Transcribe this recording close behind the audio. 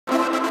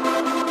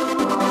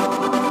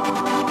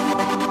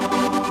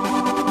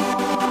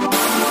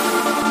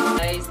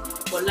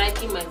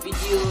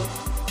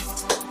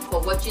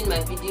watching my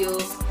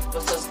videos, for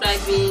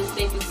subscribing.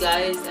 Thank you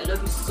guys. I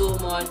love you so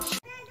much.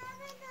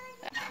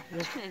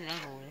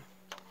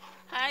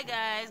 Hi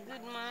guys,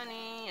 good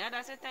morning. Ada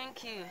say thank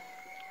you.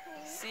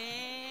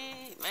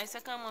 See, my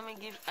second mommy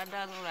give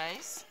Ada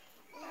rice.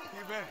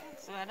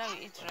 So Ada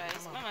will eat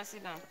rice. Mama,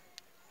 sit down.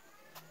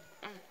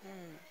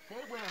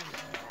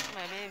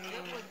 My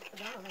baby.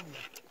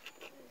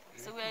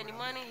 So we're in the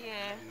morning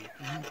here.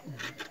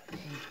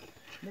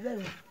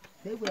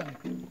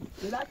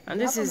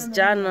 And this is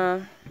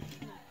Jana.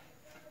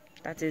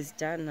 That is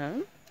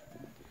Jana.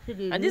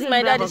 And this is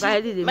my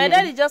daddy. My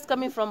daddy just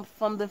coming from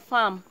the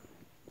farm.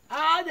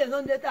 They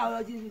don't get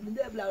out of the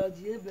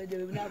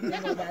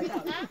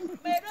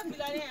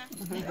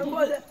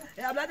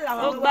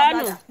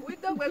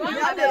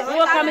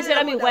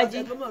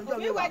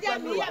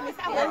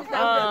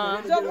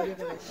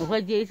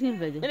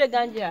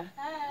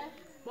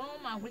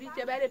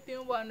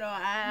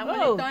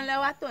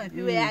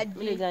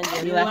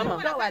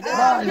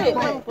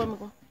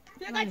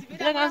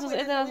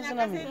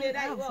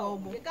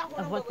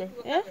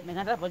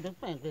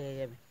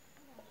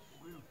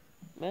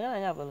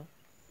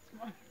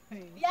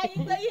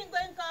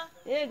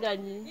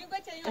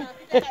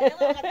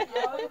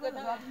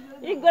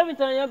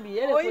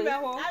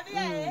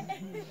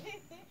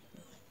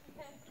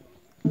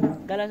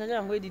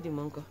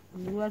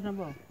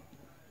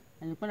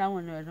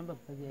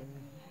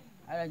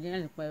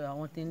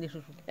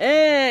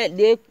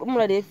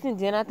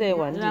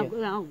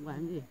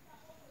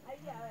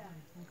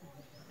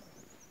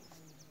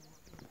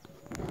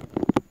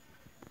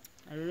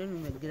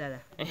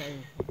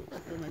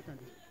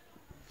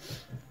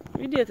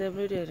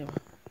Video.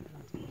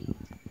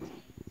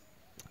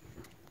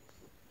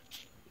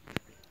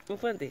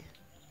 Infante.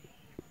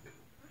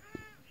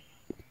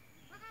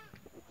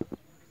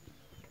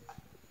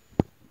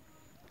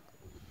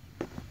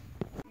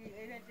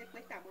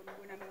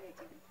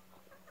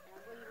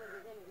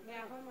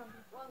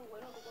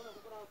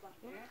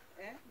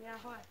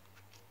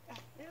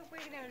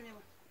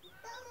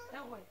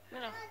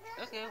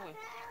 Okay, wait.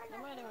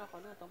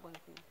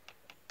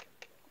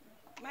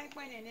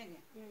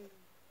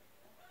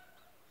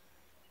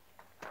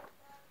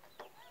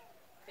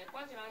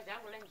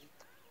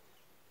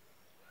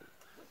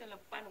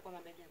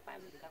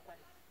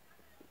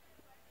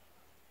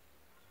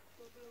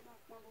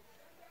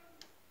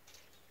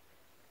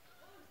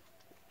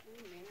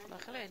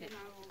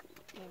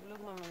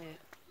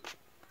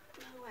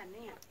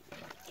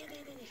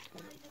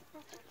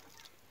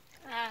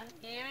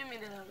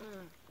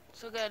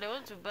 So guys, I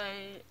want to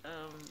buy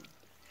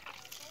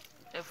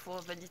a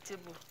for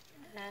vegetable.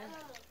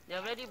 They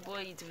already boil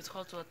it with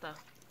hot water.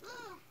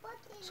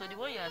 So the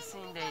one you are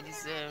seeing there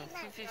is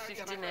 50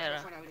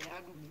 naira.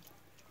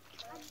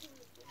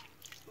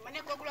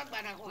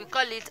 We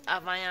call it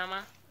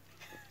avayama.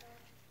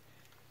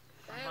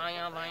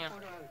 Avayama. I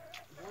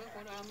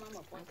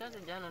can't do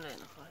Jana right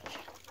now.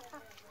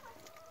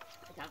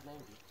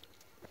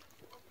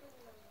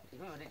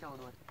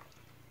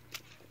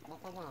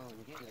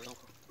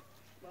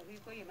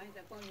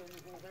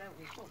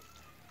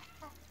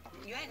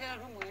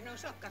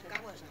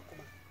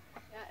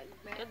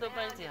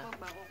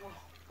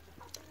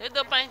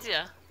 Pint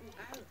here.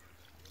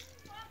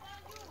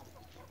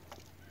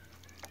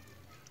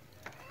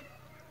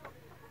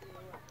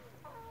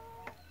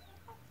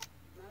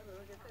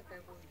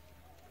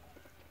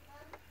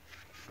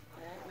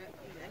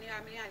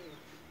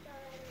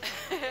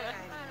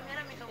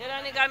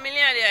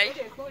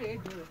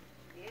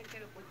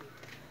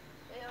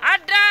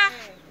 Ada!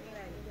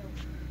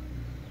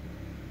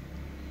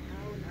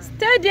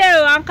 Stay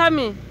there, I'm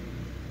coming.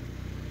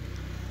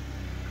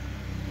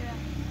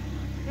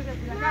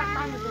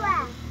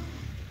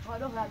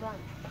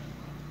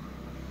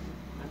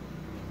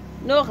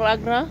 No,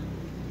 Ragra.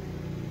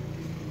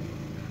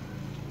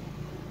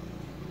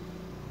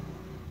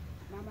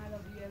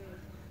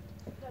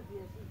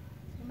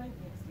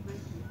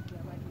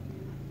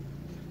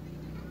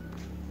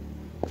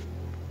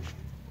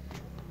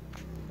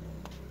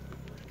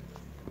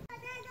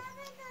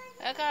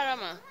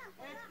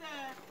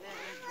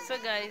 So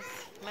guys,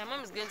 my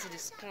mom is going to the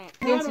stream.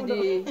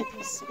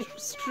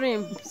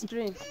 Stream.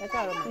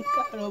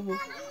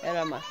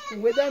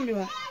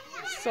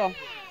 So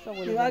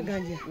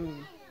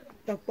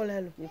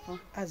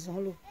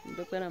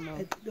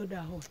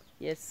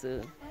yes,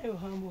 sir.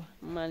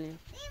 Money.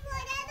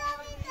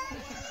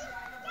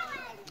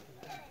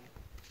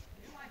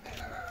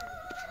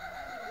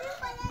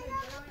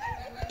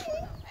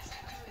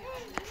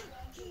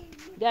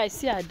 Guys,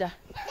 see Ada.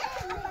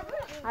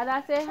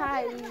 Ada, say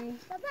hi.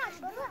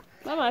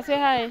 Mama, say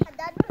hi.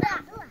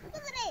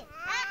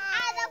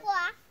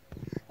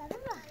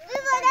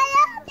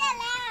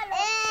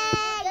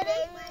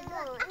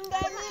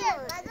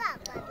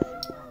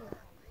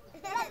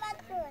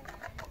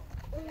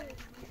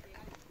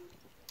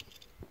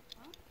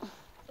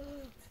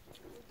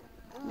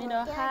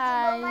 Mino,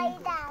 hi.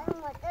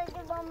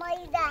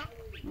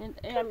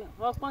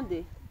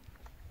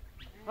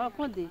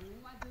 Raconte.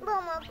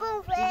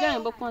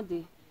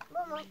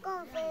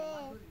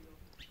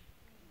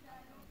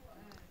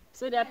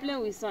 So they are playing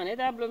with sand.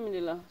 They are playing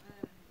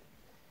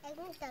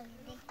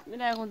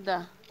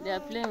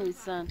with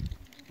sand.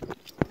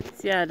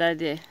 See how that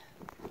there.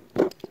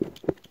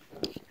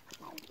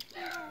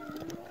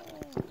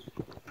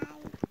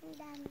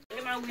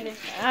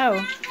 Ow.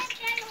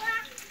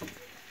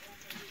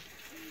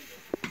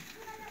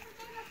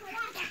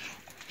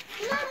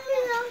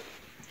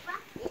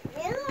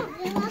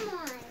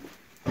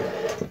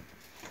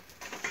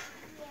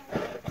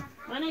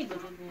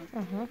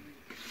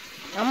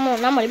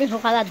 Nama lebih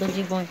suka lah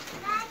doji boy.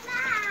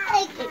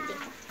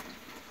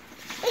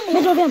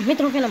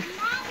 Metro film.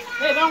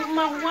 Bang,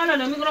 mana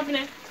ada mikrofon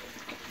ni?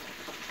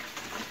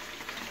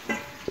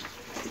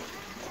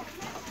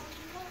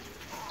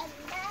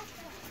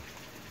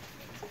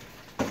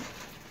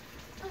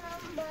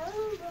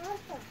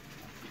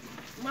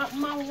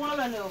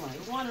 Wala ni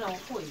omai, wala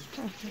koi.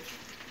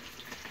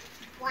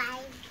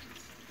 Why?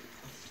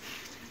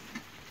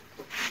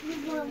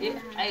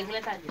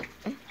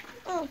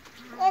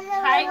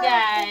 Hi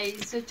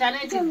guys, so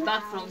Janet is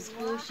back from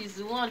school. She's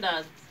the one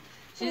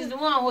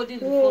holding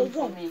the phone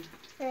for me.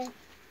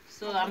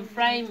 So I'm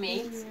frying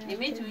meat. The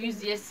meat we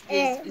used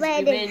yesterday is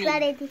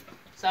remaining.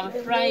 So I'm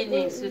frying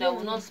it so that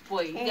will not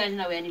spoil. You guys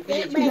know we're in the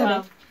village.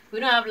 We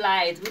don't have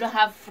lights. We don't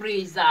have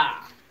freezer.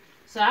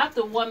 So I have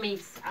to warm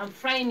it. I'm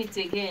frying it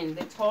again.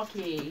 The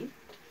turkey.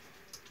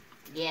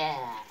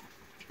 Yeah.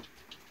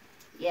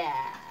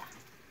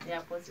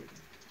 Positive.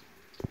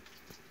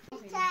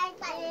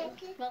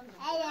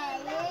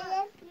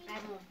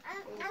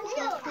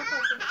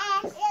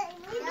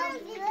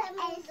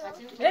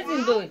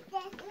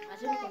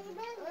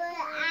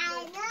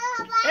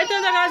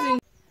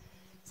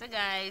 So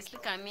guys,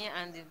 look at me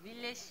and the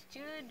village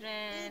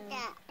children.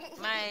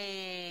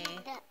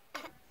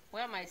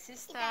 My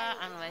sister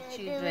and my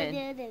children.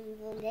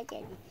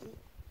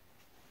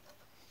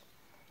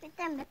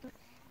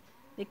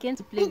 They came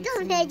to play with me.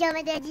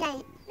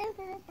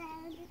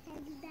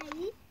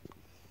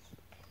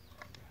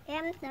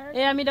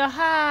 Hey, Amido,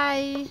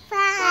 hi.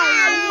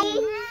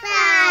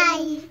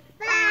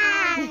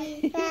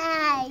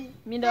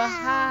 Mido,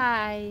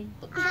 hi.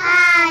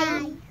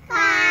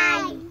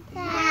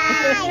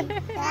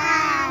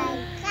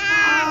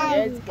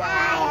 Yes,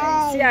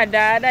 guys. See how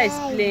Dada is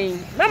playing.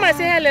 Mama,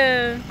 say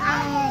hello.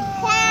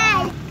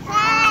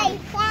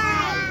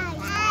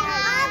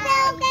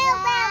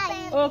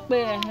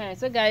 Okay,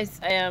 so guys,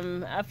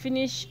 I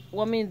finished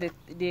warming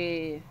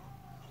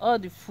all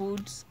the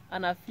foods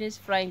and I finished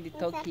frying the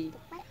turkey.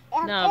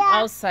 Now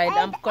I'm outside.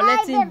 I'm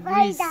collecting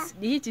breeze.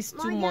 The heat is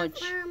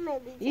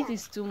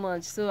too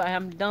much. So I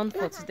am done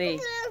for today.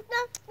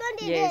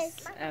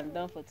 Yes, I'm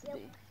done for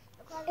today.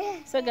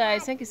 So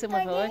guys, thank you so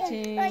much for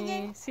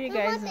watching. See you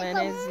guys in my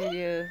next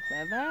video.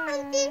 Bye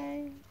bye.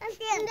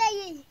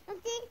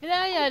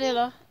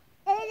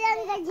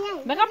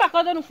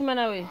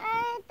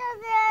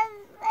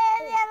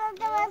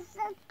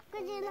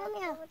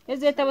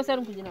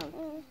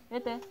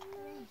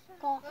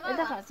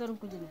 Ete ka sarun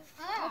kujina.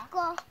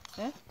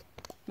 Eh?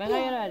 Banga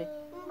yarare.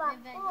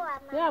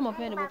 Ya mo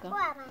pene boka.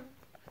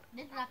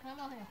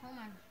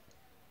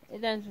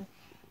 Edanju.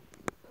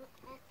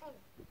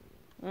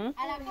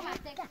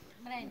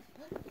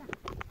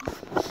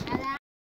 Ala